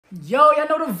Yo, y'all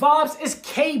know the vibes. It's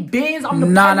K-Benz. I'm the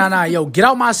Nah. Yo, get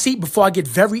out my seat before I get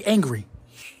very angry.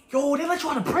 Yo, they let you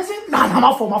out of prison? Nah,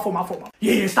 my fault.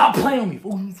 Yeah, stop playing with me.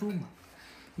 What you talking about?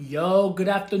 Yo, good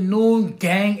afternoon,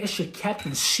 gang. It's your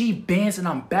Captain C-Benz, and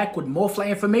I'm back with more flight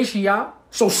information, y'all.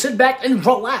 So sit back and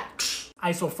relax.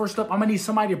 Alright, so first up, I'm gonna need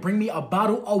somebody to bring me a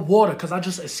bottle of water, because I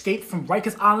just escaped from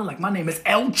Rikers Island like my name is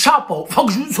El Chapo.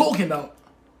 What you talking about?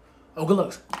 Oh, good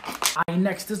looks. Alright,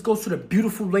 next, this goes to the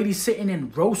beautiful lady sitting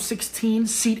in row 16,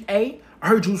 seat A. I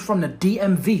heard you was from the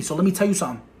DMV, so let me tell you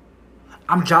something.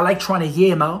 I'm just like trying to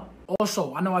hear, Mo.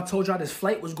 Also, I know I told y'all this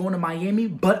flight was going to Miami,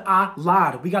 but I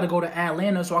lied. We gotta go to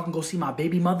Atlanta so I can go see my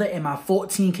baby mother and my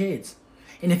 14 kids.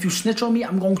 And if you snitch on me,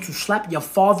 I'm going to slap your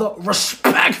father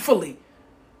respectfully.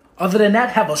 Other than that,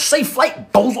 have a safe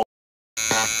flight, bozo.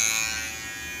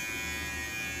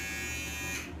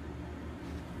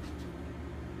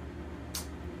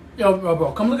 Yo,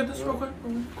 bro, come look at this real quick.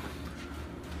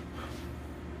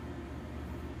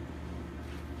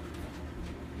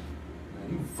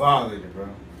 You violated, bro.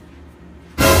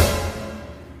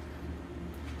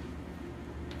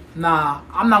 Nah,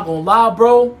 I'm not gonna lie,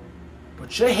 bro,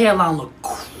 but your hairline look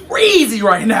crazy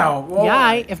right now, bro. Yeah,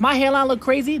 alright. If my hairline look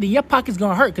crazy, then your pocket's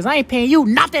gonna hurt, because I ain't paying you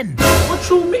nothing. What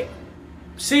you mean?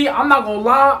 See, I'm not gonna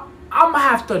lie, I'm gonna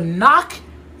have to knock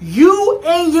you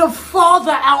and your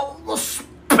father out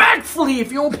respectfully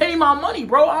if you don't pay my money,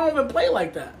 bro. I don't even play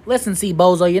like that. Listen, see,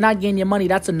 bozo, you're not getting your money.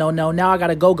 That's a no-no. Now I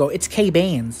gotta go. It's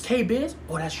K-Benz. K-Benz?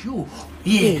 Oh, that's you.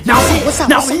 Yeah, now here. What's up?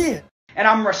 Now here. And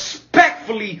I'm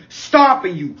respectfully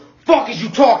stomping you. Fuck is you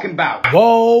talking about?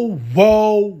 Whoa.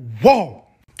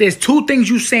 There's two things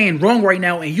you saying wrong right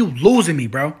now and you losing me,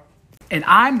 bro. And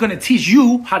I'm gonna teach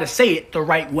you how to say it the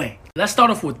right way. Let's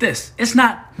start off with this. It's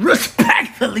not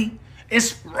respectfully,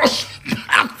 it's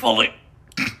respectfully.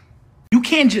 You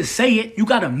can't just say it, you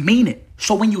gotta mean it.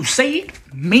 So when you say it,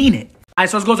 mean it. Alright,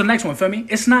 so let's go to the next one, feel me?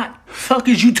 It's not, fuck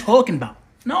is you talking about?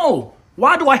 No.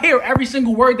 Why do I hear every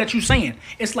single word that you're saying?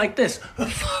 It's like this.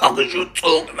 Fuck is you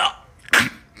talking about?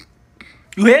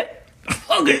 You hear?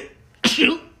 Fuck it.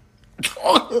 You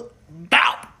talking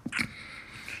about?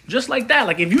 Just like that.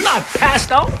 Like if you're not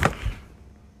passed out,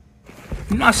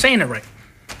 you're not saying it right.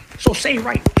 So say it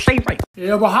right. Say it right.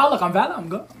 Yeah, bro, how? Look, I'm valid. I'm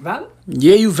good. I'm valid.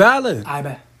 Yeah, you valid. I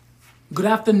bet. Good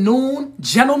afternoon,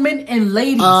 gentlemen and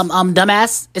ladies.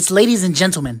 Dumbass. It's ladies and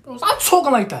gentlemen. Bro, stop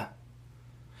talking like that.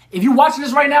 If you watching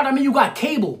this right now, that means you got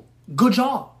cable. Good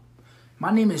job.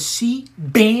 My name is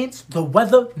C-Benz, the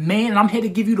weather man, and I'm here to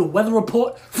give you the weather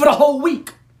report for the whole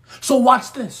week. So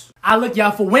watch this. I look,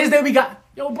 y'all, for Wednesday we got...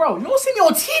 Yo, bro, you don't see me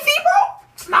on TV, bro?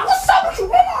 Now what's up with you,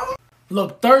 bro?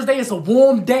 Look, Thursday is a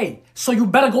warm day, so you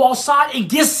better go outside and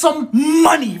get some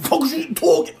money. Folks, you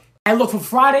talking. And look, for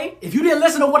Friday, if you didn't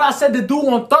listen to what I said to do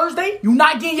on Thursday, you're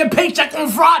not getting your paycheck on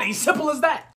Friday. Simple as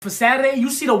that. For Saturday, you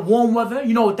see the warm weather.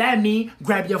 You know what that means.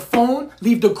 Grab your phone,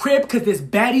 leave the crib, because there's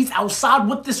baddies outside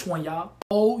with this one, y'all.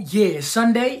 Oh, yeah.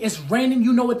 Sunday, it's raining.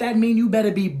 You know what that means. You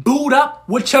better be booed up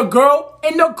with your girl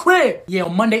in the crib. Yeah,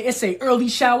 on Monday, it's a early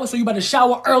shower, so you better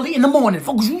shower early in the morning.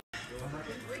 Folks, you...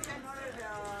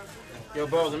 Yo,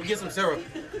 bro, let me get some syrup.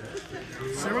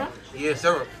 Syrup? Yeah,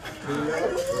 syrup. Good,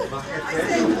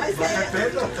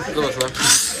 bro.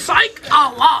 Psych a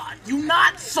lot. You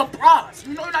not surprised.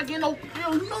 You know you're not getting no.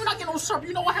 You know you're not getting no syrup.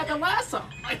 You know what happened last time.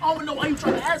 I don't know why you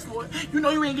trying to ask for it. You know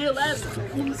you ain't get it last time.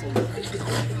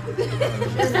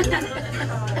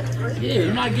 Yeah,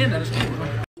 you're not getting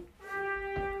that.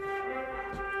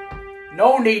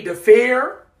 No need to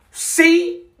fear.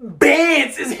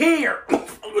 C-Benz is here.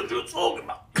 What you talking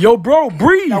about? Yo, bro,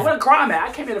 breathe. Now, where the crime at?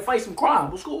 I came here to fight some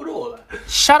crime. What's going on?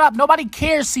 Shut up. Nobody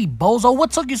cares, see, bozo.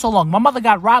 What took you so long? My mother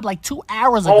got robbed like 2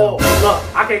 hours ago. Oh, look,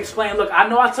 I can explain. Look, I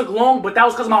know I took long, but that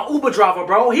was because my Uber driver,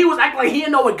 bro. He was acting like he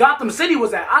didn't know where Gotham City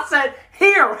was at. I said,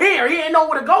 here. He didn't know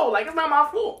where to go. Like, it's not my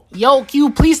fault. Yo, can you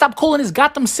please stop calling this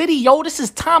Gotham City? Yo, this is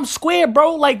Times Square,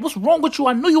 bro. Like, what's wrong with you?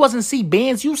 I knew you wasn't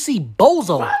C-Benz. You see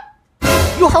bozo. What?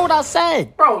 You heard what I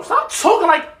said. Bro, stop talking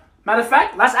like... Matter of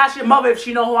fact, let's ask your mother if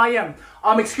she know who I am.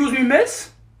 Excuse me,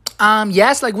 miss?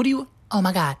 Yes, like, what do you... Oh,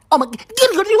 my God. Oh, my...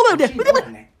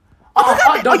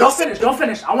 Don't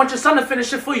finish. I want your son to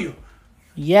finish it for you.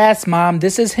 Yes, Mom,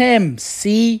 this is him,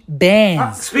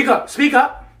 C-Benz. Speak up.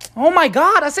 Oh, my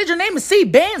God, I said your name is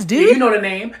C-Benz, dude. Yeah, you know the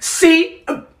name. C...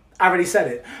 I already said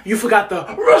it. You forgot the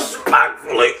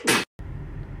respectfully...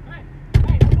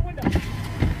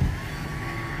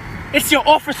 It's your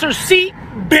officer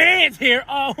C-Benz here.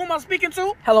 Who am I speaking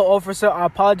to? Hello, officer. I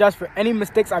apologize for any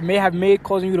mistakes I may have made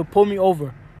causing you to pull me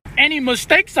over. Any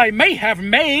mistakes I may have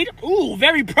made. Ooh,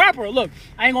 very proper. Look,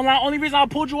 I ain't gonna lie. Only reason I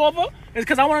pulled you over is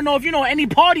because I want to know if you know any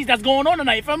parties that's going on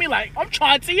tonight. You feel me? Like, I'm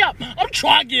trying to tee up. I'm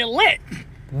trying to get lit.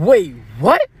 Wait,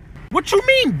 what? What you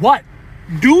mean, what?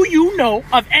 Do you know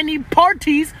of any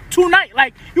parties tonight?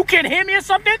 Like, you can't hear me or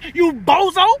something? You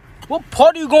bozo? What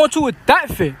party you going to with that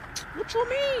fit? What you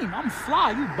mean? I'm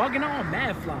fly. You bugging out. I'm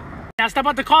mad fly. Now step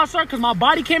out the car, sir, because my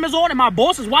body cam is on and my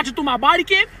boss is watching through my body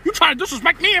cam. You trying to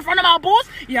disrespect me in front of my boss?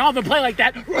 Yeah, I don't even play like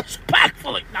that.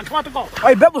 Respectfully. Now come out the car.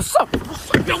 Hey, bet, what's up? What's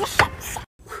up, yo? What's up?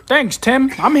 Thanks, Tim.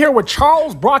 I'm here with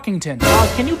Charles Brockington.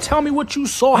 Can you tell me what you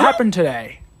saw happen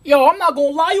today? Yo, I'm not gonna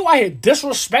lie, you out here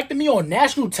disrespecting me on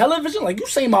national television. Like, you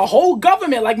say my whole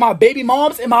government, like my baby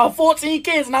moms and my 14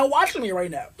 kids not watching me right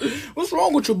now. What's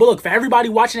wrong with you? But look, for everybody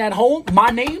watching at home,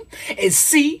 my name is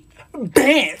C.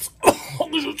 Bands.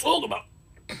 What you talking about?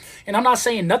 And I'm not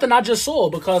saying nothing I just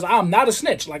saw because I'm not a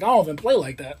snitch. Like, I don't even play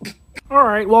like that. All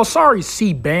right, well, sorry,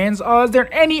 C-Bands. Is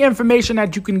there any information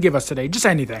that you can give us today? Just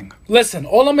anything. Listen,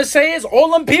 all I'm gonna say is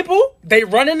all them people, they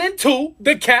running into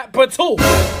the capital.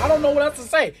 I don't know what else to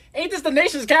say. Ain't this the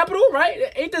nation's capital, right?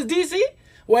 Ain't this DC?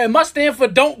 Well, it must stand for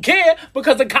don't care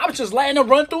because the cops just letting them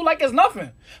run through like it's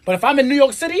nothing. But if I'm in New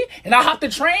York City and I hop the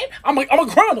train, I'm a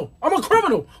criminal. I'm a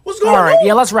criminal. What's going on? All right,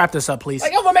 yeah, let's wrap this up, please.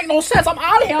 Like, it don't make no sense. I'm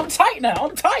out of here. I'm tight now.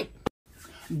 I'm tight.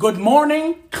 Good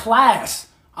morning, class.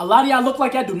 A lot of y'all look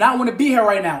like I do not want to be here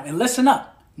right now. And listen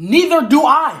up. Neither do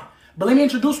I. But let me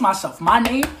introduce myself. My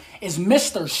name is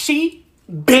Mr. C.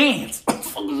 Bands. What the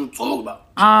fuck are you talking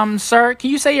about? Sir, can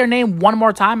you say your name one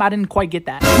more time? I didn't quite get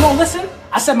that. You don't listen?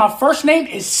 I said my first name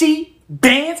is C.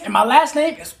 Bands and my last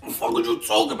name is... What the fuck are you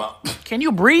talking about? Can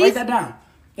you breathe? Write that down.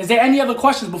 Is there any other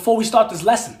questions before we start this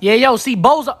lesson? Yeah, yo,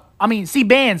 C-Bands.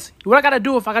 What I gotta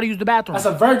do if I gotta use the bathroom? That's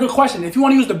a very good question. If you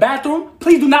want to use the bathroom,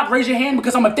 please do not raise your hand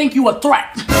because I'm going to think you a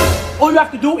threat. All you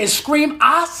have to do is scream,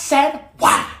 I said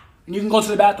why. And you can go to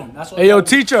the bathroom. That's all. Hey, yo,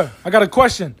 teacher, I got a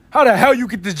question. How the hell you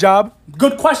get this job?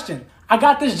 Good question. I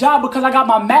got this job because I got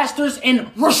my master's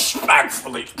in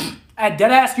respectfully at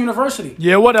Deadass University.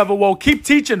 Yeah, whatever. Well, keep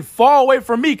teaching far away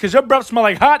from me because your breath smell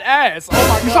like hot ass. Oh, my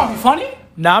God. You trying to be funny?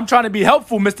 Nah, I'm trying to be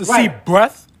helpful, Mr. Right. C.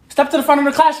 Breath. Step to the front of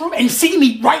the classroom and see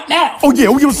me right now. Oh, yeah,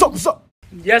 what's up, what's up?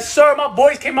 Yes, sir. My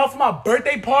boys came out for my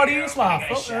birthday party. That's why I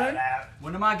felt, man.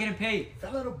 When am I getting paid?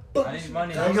 I need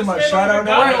money. Can I get my shout out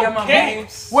now?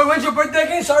 Wait, when's your birthday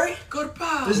again? Sorry? Good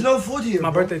pal. There's no food here.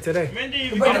 My birthday today.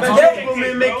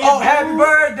 Oh, happy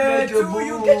birthday to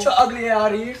you. Get your ugly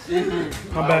out of here.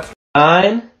 My bad.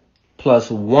 9 plus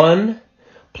 1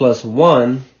 plus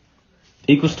 1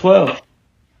 equals 12.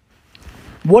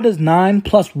 What does 9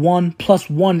 plus 1 plus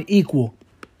 1 equal?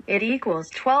 It equals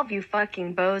 12, you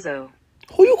fucking bozo.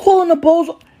 Who you calling a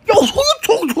bozo? Yo, who you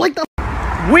talking to like that?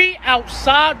 We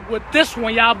outside with this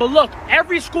one, y'all. But look,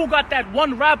 every school got that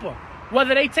one rapper.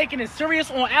 Whether they taking it serious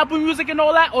on Apple Music and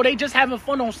all that, or they just having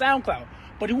fun on SoundCloud.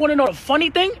 But you want to know the funny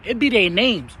thing? It'd be their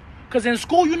names. Because in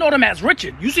school, you know them as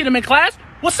Richard. You see them in class?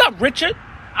 What's up, Richard?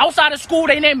 Outside of school,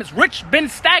 their name is Rich Ben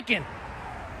Stacking.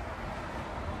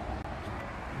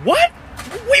 What?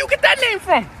 Where you get that name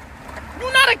from?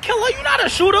 You not a killer. You not a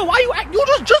shooter. Why you act? You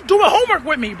just doing homework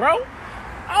with me, bro.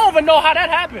 I don't even know how that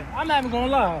happened. I'm not even gonna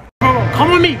lie. Bro,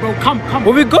 come with me, bro. Come.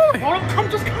 Where we going? Bro, come,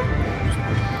 just come.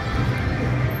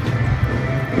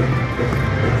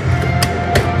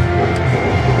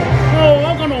 Oh, I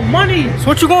don't got no money. So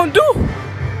what you gonna do?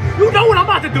 You know what I'm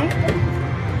about to do.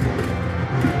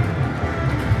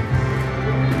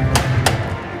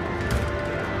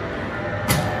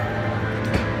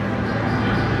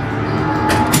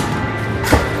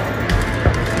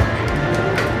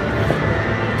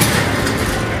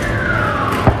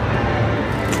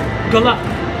 Good luck.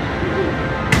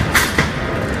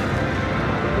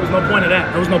 There was no point of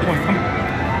that. There was no point. Come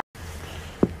on.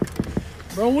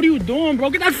 Bro, what are you doing, bro?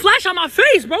 Get that flash out my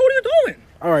face, bro. What are you doing?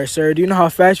 All right, sir. Do you know how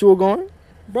fast you were going?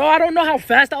 Bro, I don't know how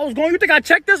fast I was going. You think I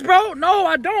checked this, bro? No,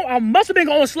 I don't. I must have been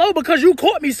going slow because you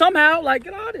caught me somehow. Like,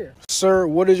 get out of here. Sir,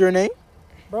 what is your name?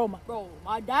 Bro,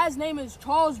 My dad's name is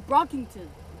Charles Brockington.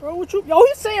 Bro, what you... Yo,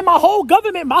 he's saying my whole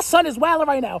government. My son is wilding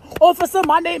right now. Officer,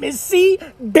 my name is C.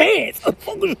 Bands. What the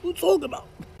fuck are you talking about?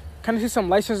 Can I see some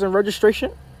license and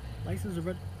registration? License and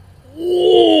registration?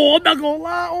 Oh, I'm not gonna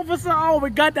lie, officer. I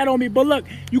already got that on me. But look,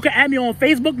 you can add me on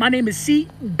Facebook. My name is C.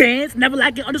 Bands, never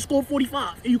lacking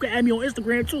 _45. And you can add me on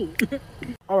Instagram, too.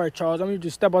 All right, Charles. I'm going to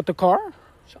just step out the car.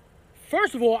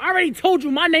 First of all, I already told you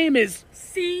my name is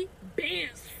C.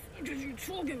 Bands. What are you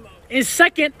talking about? And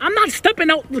second, I'm not stepping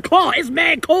out the car. It's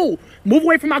mad cold. Move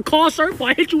away from my car, sir, before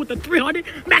I hit you with the 300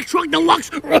 Mack Truck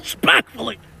Deluxe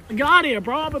respectfully. Get out of here,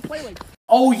 bro. I've been playing like...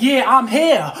 Oh yeah, I'm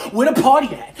here. Where the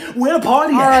party at? Where the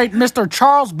party at? All right, Mr.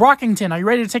 Charles Brockington, are you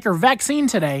ready to take your vaccine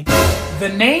today? The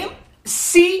name?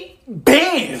 C.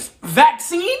 Bands.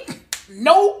 Vaccine?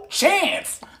 No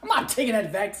chance. I'm not taking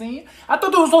that vaccine. I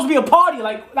thought there was supposed to be a party.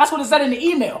 Like, that's what it said in the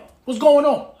email. What's going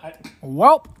on?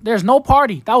 Well, there's no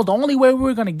party. That was the only way we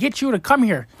were going to get you to come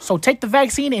here. So take the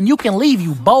vaccine and you can leave,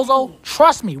 you bozo.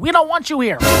 Trust me, we don't want you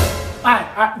here. All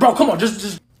right, bro, come on.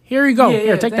 Just. Here you go.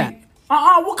 Here, take that.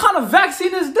 What kind of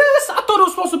vaccine is this? I thought it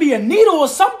was supposed to be a needle or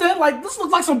something. Like, this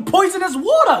looks like some poisonous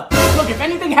water. Look, if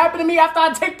anything happened to me after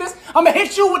I take this, I'm gonna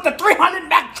hit you with the 300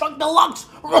 Mack Truck Deluxe,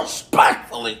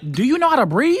 respectfully. Do you know how to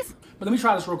breathe? But let me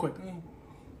try this real quick.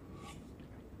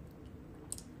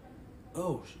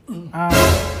 Oh.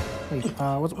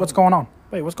 Wait, what's going on?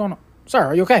 Wait, what's going on? Sir,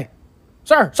 are you okay?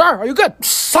 Sir, are you good?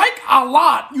 Psych a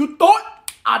lot. You thought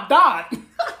I died.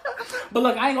 But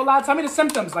look, I ain't gonna lie. Tell me the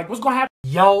symptoms. Like, what's gonna happen?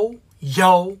 Yo.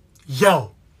 Y'all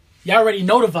already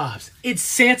know the vibes. It's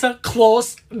Santa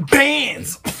Claus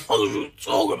bands. What are you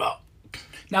talking about?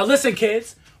 Now listen,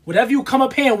 kids. Whatever you come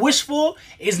up here and wish for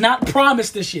is not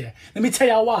promised this year. Let me tell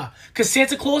y'all why. Because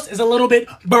Santa Claus is a little bit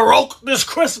baroque this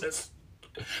Christmas.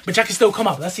 But y'all can still come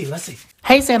up. Let's see.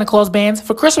 Hey, Santa Claus bands.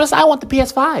 For Christmas, I want the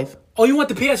PS5. Oh, you want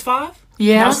the PS5?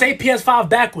 Yeah. Now say PS5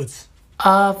 backwards.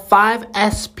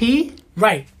 5SP?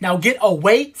 Right. Now get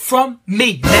away from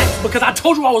me, next, because I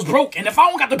told you I was broke. And if I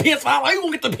don't got the PS5, how you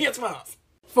gonna get the PS5?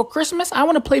 For Christmas, I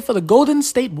want to play for the Golden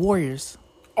State Warriors.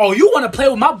 Oh, you want to play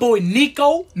with my boy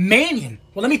Nico Mannion?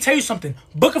 Well, let me tell you something.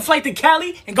 Book a flight to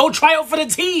Cali and go try out for the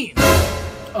team.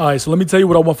 All right, so let me tell you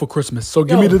what I want for Christmas. So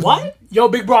give me the... What? Yo,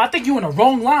 big bro, I think you in the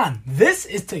wrong line. This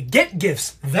is to get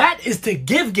gifts. That is to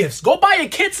give gifts. Go buy your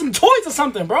kids some toys or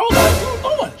something, bro. Like,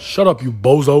 what you doing? Shut up, you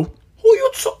bozo. Who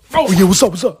you bro? Oh, yeah, what's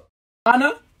up?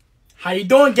 Anna, how you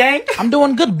doing, gang? I'm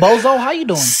doing good, bozo. How you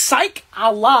doing? Psych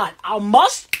a lot. I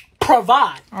must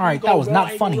provide. All right, that was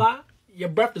not funny. Your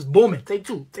breath is booming. Take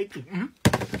two.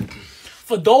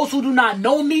 For those who do not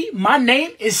know me, my name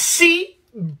is C.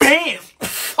 Bands.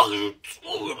 What are you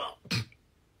talking about?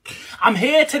 I'm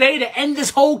here today to end this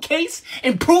whole case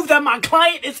and prove that my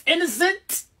client is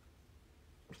innocent.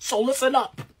 So listen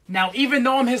up. Now, even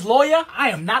though I'm his lawyer, I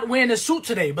am not wearing a suit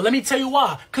today. But let me tell you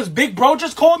why. Because Big Bro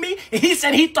just called me and he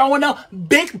said he throwing a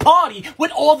big party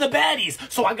with all the baddies.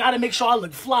 So I got to make sure I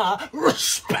look fly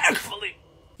respectfully.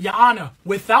 Your Honor,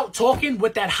 without talking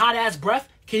with that hot-ass breath,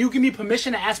 can you give me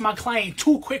permission to ask my client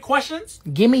 2 quick questions?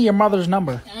 Give me your mother's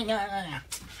number.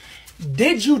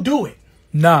 Did you do it?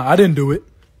 Nah, I didn't do it.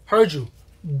 Heard you.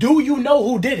 Do you know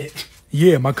who did it?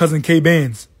 Yeah, my cousin K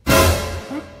Bands.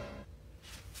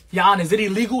 Your Honor, is it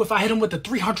illegal if I hit him with the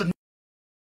 300?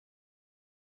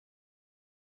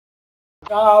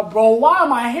 Bro, why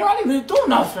am I here? I didn't even do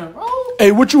nothing, bro.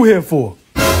 Hey, what you here for?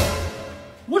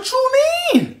 What you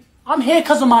mean? I'm here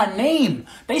because of my name.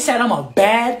 They said I'm a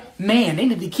bad man. They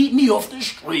need to keep me off the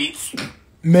streets.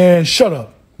 Man, shut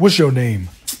up. What's your name?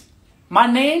 My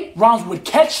name rhymes with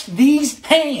catch these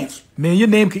hands. Man, your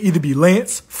name could either be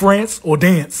Lance, France, or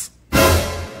Dance.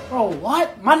 Bro,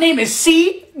 what? My name is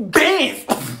C. Bands.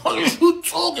 What are you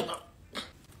talking about?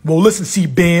 Well, listen, C.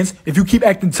 Bands. If you keep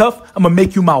acting tough, I'm gonna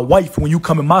make you my wife when you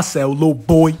come in my cell, little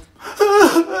boy.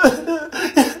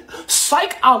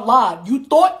 Psych out loud. You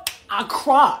thought I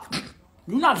cried.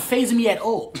 You're not phasing me at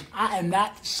all. I am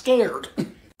not scared.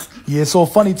 Yeah, it's so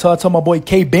funny till I tell my boy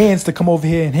K Bands to come over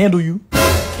here and handle you.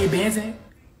 K Bands in?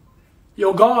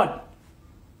 Yo, God.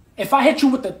 If I hit you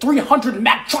with the 300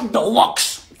 Mack Truck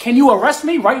Deluxe, can you arrest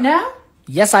me right now?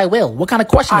 Yes, I will. What kind of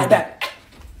question is that?